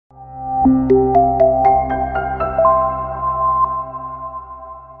Hello,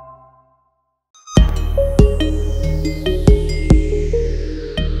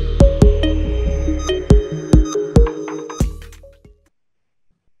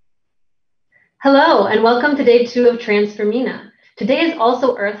 and welcome to day 2 of Transformina. Today is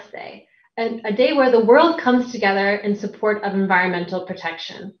also Earth Day, a day where the world comes together in support of environmental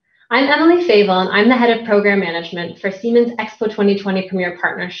protection. I'm Emily Feavel, and I'm the head of program management for Siemens Expo 2020 Premier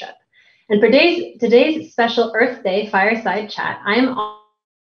Partnership. And for today's special Earth Day Fireside Chat, I am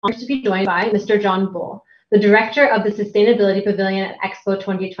honored to be joined by Mr. John Bull, the director of the Sustainability Pavilion at Expo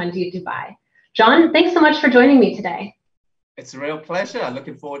 2020 Dubai. John, thanks so much for joining me today. It's a real pleasure.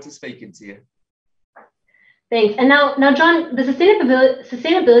 Looking forward to speaking to you. Thanks. And now, John, the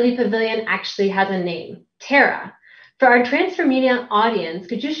Sustainability Pavilion actually has a name, Terra. For our Transformina audience,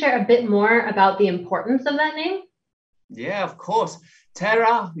 could you share a bit more about the importance of that name? Yeah, of course.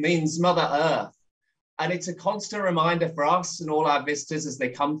 Terra means Mother Earth. And it's a constant reminder for us and all our visitors as they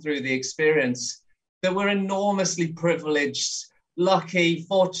come through the experience that we're enormously privileged, lucky,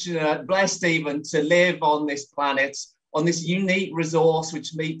 fortunate, blessed even to live on this planet, on this unique resource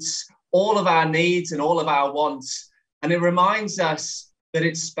which meets all of our needs and all of our wants. And it reminds us that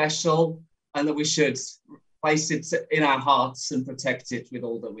it's special and that we should place it in our hearts and protect it with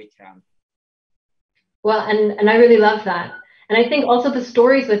all that we can. Well, and I really love that. And I think also the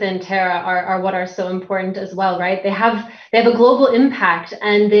stories within Terra are what are so important as well, right? They have a global impact,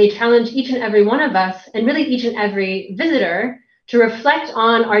 and they challenge each and every one of us, and really each and every visitor, to reflect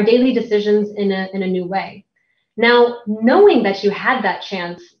on our daily decisions in a new way. Now, knowing that you had that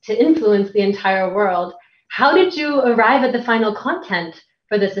chance to influence the entire world, how did you arrive at the final content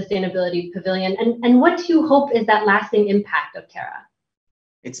for the Sustainability Pavilion? And what do you hope is that lasting impact of Terra?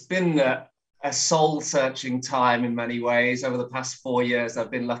 It's been a soul-searching time in many ways. Over the past 4 years, I've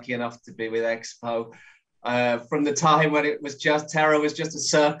been lucky enough to be with Expo. From the time when Terra was just a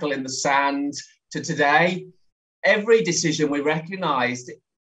circle in the sand to today, every decision we recognized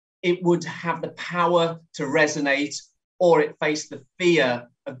it would have the power to resonate, or it faced the fear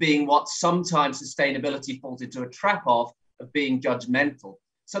of being what sometimes sustainability falls into a trap of being judgmental.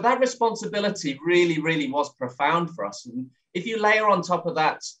 So that responsibility really was profound for us. And if you layer on top of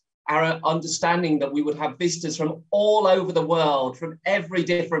that our understanding that we would have visitors from all over the world, from every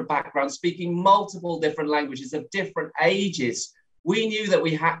different background, speaking multiple different languages of different ages, we knew that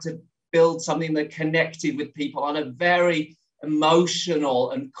we had to build something that connected with people on a very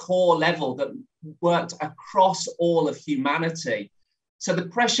emotional and core level that worked across all of humanity. So the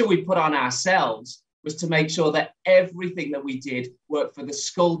pressure we put on ourselves was to make sure that everything that we did worked for the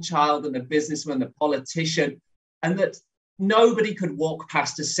school child and the businessman, the politician, and that nobody could walk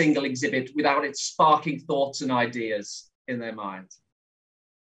past a single exhibit without it sparking thoughts and ideas in their mind.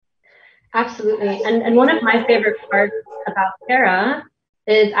 Absolutely. And one of my favorite parts about Terra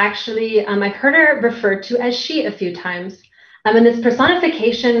is actually, I've heard her referred to as she a few times. And this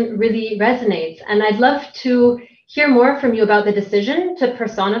personification really resonates. And I'd love to hear more from you about the decision to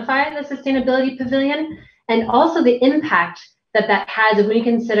personify the Sustainability Pavilion, and also the impact that has when we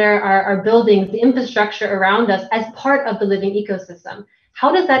consider our buildings, the infrastructure around us as part of the living ecosystem.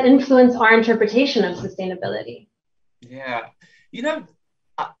 How does that influence our interpretation of sustainability? Yeah, you know,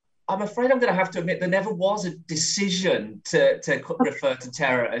 I'm afraid I'm going to have to admit there never was a decision to refer to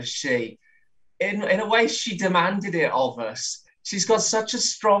Terra as she. In a way, she demanded it of us. She's got such a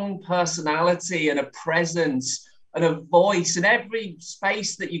strong personality and a presence and a voice in every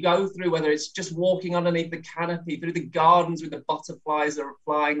space that you go through, whether it's just walking underneath the canopy, through the gardens with the butterflies that are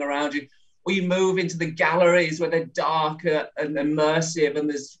flying around you, or you move into the galleries where they're darker and immersive and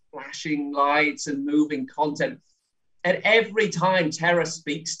there's flashing lights and moving content. And every time Terra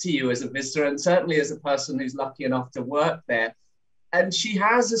speaks to you as a visitor, and certainly as a person who's lucky enough to work there, and she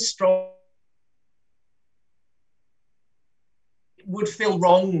has a strong, would feel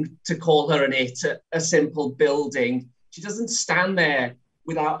wrong to call her a simple building. She doesn't stand there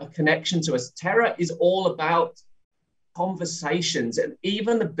without a connection to us. Terra is all about conversations, and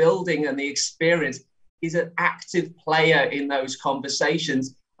even the building and the experience is an active player in those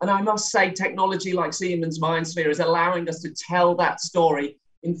conversations. And I must say, technology like Siemens MindSphere is allowing us to tell that story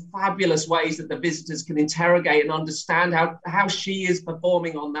in fabulous ways that the visitors can interrogate and understand how she is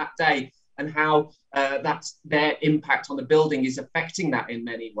performing on that day, and how that's their impact on the building is affecting that in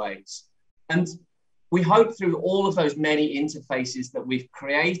many ways. And we hope through all of those many interfaces that we've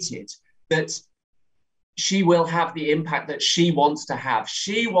created that she will have the impact that she wants to have.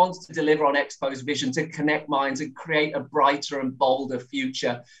 She wants to deliver on Expo's vision to connect minds and create a brighter and bolder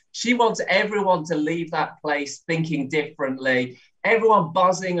future. She wants everyone to leave that place thinking differently, everyone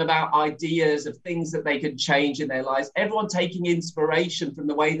buzzing about ideas of things that they could change in their lives, everyone taking inspiration from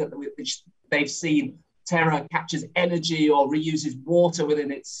the way that they've seen Terra captures energy or reuses water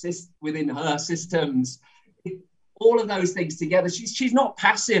within her systems. All of those things together. She's not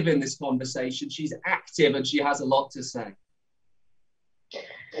passive in this conversation. She's active, and she has a lot to say.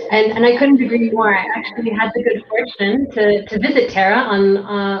 And I couldn't agree more. I actually had the good fortune to visit Terra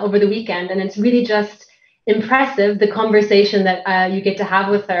over the weekend, and it's really just impressive, the conversation that you get to have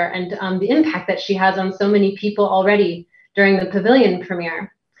with her, and the impact that she has on so many people already during the Pavilion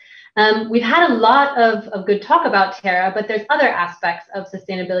premiere. We've had a lot of good talk about Terra, but there's other aspects of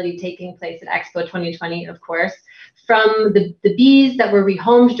sustainability taking place at Expo 2020, of course, from the bees that were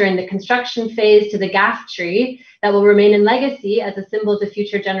rehomed during the construction phase to the gaff tree that will remain in legacy as a symbol to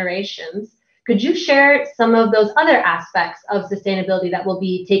future generations. Could you share some of those other aspects of sustainability that will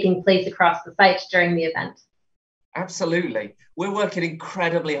be taking place across the site during the event? Absolutely. We're working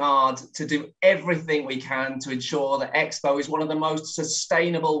incredibly hard to do everything we can to ensure that Expo is one of the most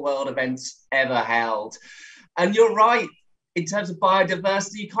sustainable world events ever held. And you're right, in terms of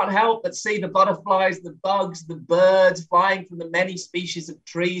biodiversity, you can't help but see the butterflies, the bugs, the birds flying from the many species of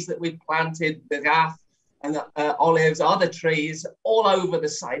trees that we've planted, the gaff and the olives, other trees all over the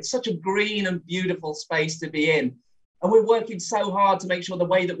site. It's such a green and beautiful space to be in. And we're working so hard to make sure the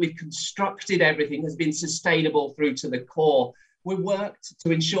way that we've constructed everything has been sustainable through to the core. We've worked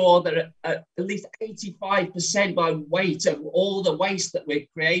to ensure that at least 85% by weight of all the waste that we're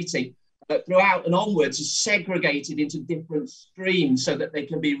creating throughout and onwards is segregated into different streams so that they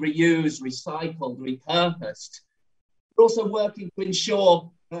can be reused, recycled, repurposed. We're also working to ensure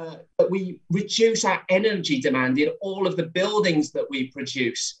that we reduce our energy demand in all of the buildings that we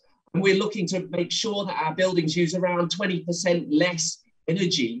produce. And we're looking to make sure that our buildings use around 20% less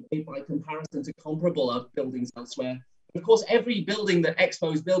energy by comparison to comparable buildings elsewhere. And of course, every building that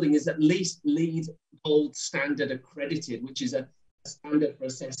Expo is building is at least LEED Gold Standard accredited, which is a standard for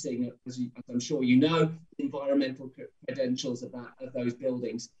assessing, as I'm sure you know, environmental credentials of those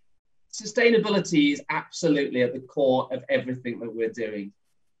buildings. Sustainability is absolutely at the core of everything that we're doing.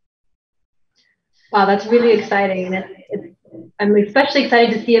 Wow, that's really exciting. I'm especially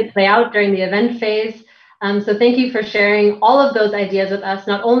excited to see it play out during the event phase. So thank you for sharing all of those ideas with us,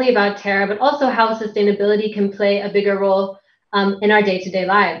 not only about Terra, but also how sustainability can play a bigger role in our day-to-day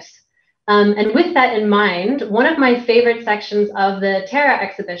lives. And with that in mind, one of my favorite sections of the Terra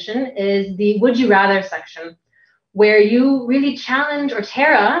exhibition is the Would You Rather section, where you really challenge, or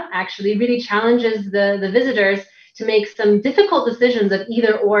Terra actually really challenges the visitors to make some difficult decisions of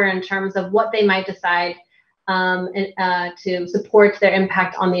either or in terms of what they might decide to support their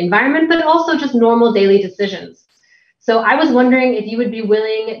impact on the environment, but also just normal daily decisions. So I was wondering if you would be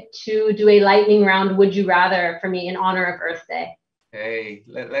willing to do a lightning round Would You Rather for me in honor of Earth Day. Hey,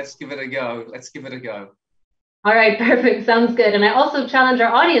 let's give it a go. Let's give it a go. All right, perfect. Sounds good. And I also challenge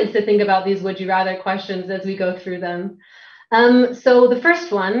our audience to think about these Would You Rather questions as we go through them. So the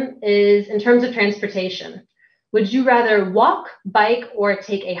first one is in terms of transportation. Would you rather walk, bike, or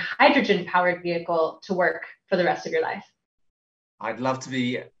take a hydrogen-powered vehicle to work for the rest of your life? I'd love to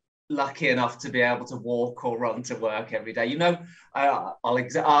be lucky enough to be able to walk or run to work every day. You know, I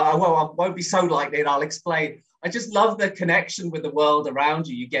won't be so likely, and I'll explain. I just love the connection with the world around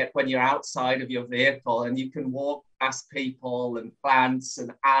you get when you're outside of your vehicle and you can walk past people and plants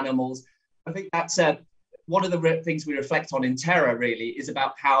and animals. I think that's one of the things we reflect on in Terra really is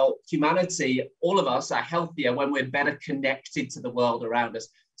about how humanity, all of us, are healthier when we're better connected to the world around us.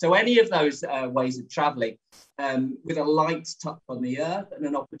 So any of those ways of traveling with a light touch on the earth and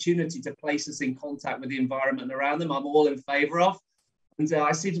an opportunity to place us in contact with the environment around them, I'm all in favor of. And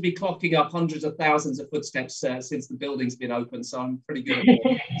I seem to be clocking up hundreds of thousands of footsteps since the building's been open. So I'm pretty good at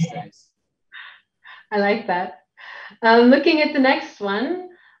walking these days. I like that. Looking at the next one,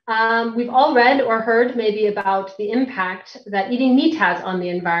 we've all read or heard maybe about the impact that eating meat has on the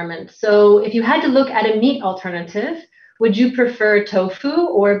environment. So if you had to look at a meat alternative, would you prefer tofu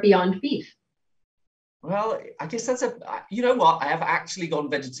or Beyond Beef? Well, I guess you know what? I have actually gone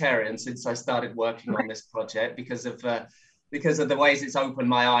vegetarian since I started working on this project because of the ways it's opened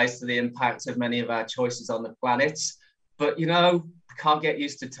my eyes to the impact of many of our choices on the planet. But, you know, I can't get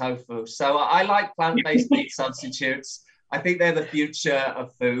used to tofu. So I like plant-based meat substitutes. I think they're the future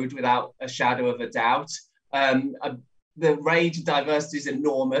of food without a shadow of a doubt. The range of diversity is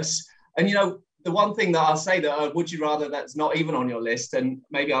enormous. And, you know, the one thing that I'll say that would you rather that's not even on your list, and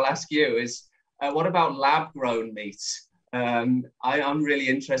maybe I'll ask you, is what about lab-grown meat? I'm really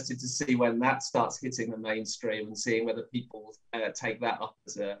interested to see when that starts hitting the mainstream and seeing whether people take that up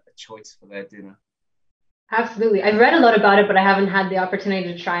as a choice for their dinner. Absolutely. I've read a lot about it, but I haven't had the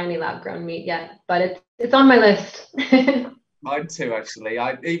opportunity to try any lab-grown meat yet. But it's on my list. Mine too, actually.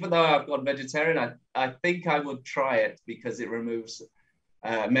 Even though I've gone vegetarian, I think I would try it because it removes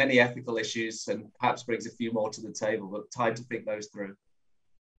many ethical issues and perhaps brings a few more to the table, but time to think those through.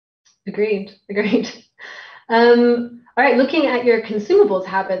 Agreed. All right, looking at your consumables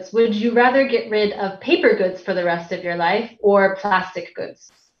habits, would you rather get rid of paper goods for the rest of your life or plastic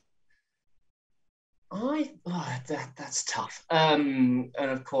goods? That's tough. And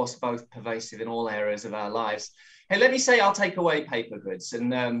of course, both pervasive in all areas of our lives. Hey, let me say I'll take away paper goods,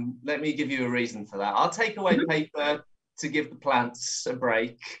 and let me give you a reason for that. I'll take away paper to give the plants a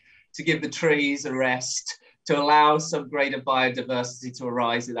break, to give the trees a rest, to allow some greater biodiversity to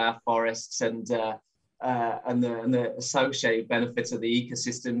arise in our forests, and the associated benefits of the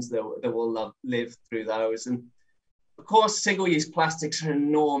ecosystems that will live through those. And of course, single-use plastics are an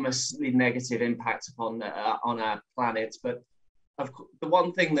enormously negative impact upon on our planet. But the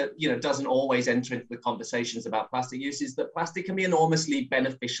one thing that doesn't always enter into the conversations about plastic use is that plastic can be enormously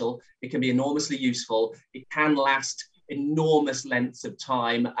beneficial. It can be enormously useful. It can last enormous lengths of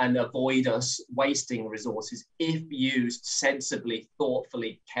time and avoid us wasting resources if used sensibly,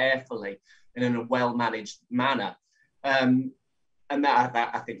 thoughtfully, carefully, and in a well-managed manner. And that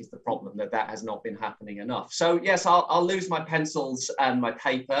I think is the problem, that has not been happening enough. So yes, I'll lose my pencils and my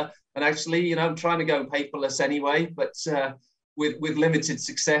paper. And actually, I'm trying to go paperless anyway, but with limited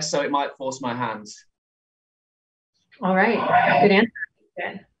success, so it might force my hand. All right, good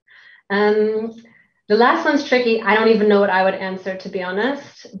answer. Good. The last one's tricky. I don't even know what I would answer, to be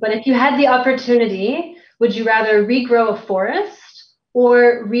honest. But if you had the opportunity, would you rather regrow a forest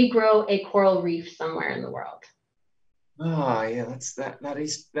or regrow a coral reef somewhere in the world? Oh yeah, that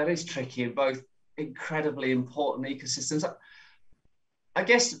is tricky. Both incredibly important ecosystems. I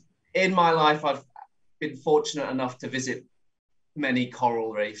guess in my life, I've been fortunate enough to visit many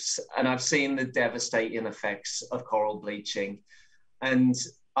coral reefs, and I've seen the devastating effects of coral bleaching. And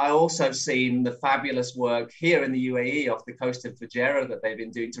I also seen the fabulous work here in the UAE off the coast of Fujairah that they've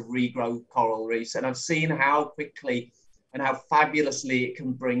been doing to regrow coral reefs. And I've seen how quickly and how fabulously it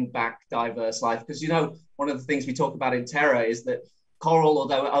can bring back diverse life. Because, one of the things we talk about in Terra is that coral,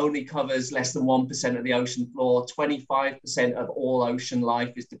 although it only covers less than 1% of the ocean floor, 25% of all ocean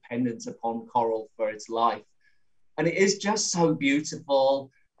life is dependent upon coral for its life. And it is just so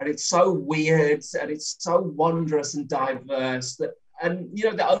beautiful, and it's so weird, and it's so wondrous and diverse that, and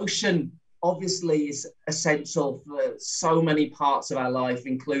the ocean obviously is essential for so many parts of our life,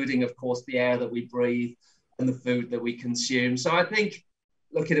 including, of course, the air that we breathe and the food that we consume. So I think,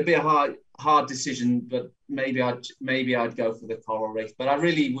 look, it'd be a hard decision, but maybe I'd go for the coral reef. But I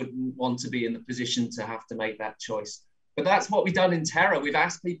really wouldn't want to be in the position to have to make that choice. But that's what we've done in Terra. We've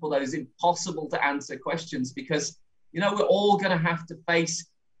asked people those impossible to answer questions because, we're all going to have to face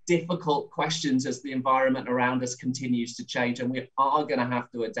difficult questions as the environment around us continues to change. And we are going to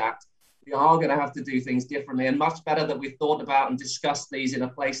have to adapt. We are going to have to do things differently. And much better that we've thought about and discussed these in a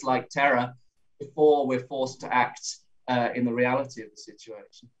place like Terra before we're forced to act in the reality of the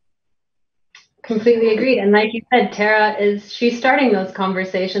situation. Completely agreed. And like you said, she's starting those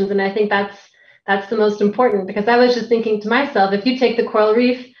conversations. And I think that's the most important, because I was just thinking to myself, if you take the coral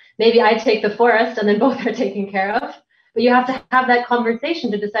reef, maybe I take the forest, and then both are taken care of. But you have to have that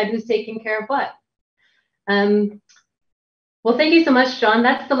conversation to decide who's taking care of what. Well, thank you so much, John.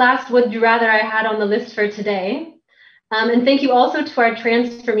 That's the last Would You Rather I had on the list for today. And thank you also to our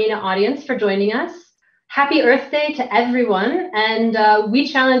Transformina audience for joining us. Happy Earth Day to everyone. And we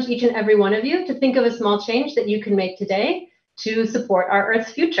challenge each and every one of you to think of a small change that you can make today to support our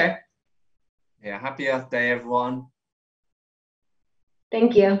Earth's future. Yeah, happy Earth Day, everyone.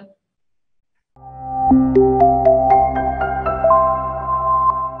 Thank you.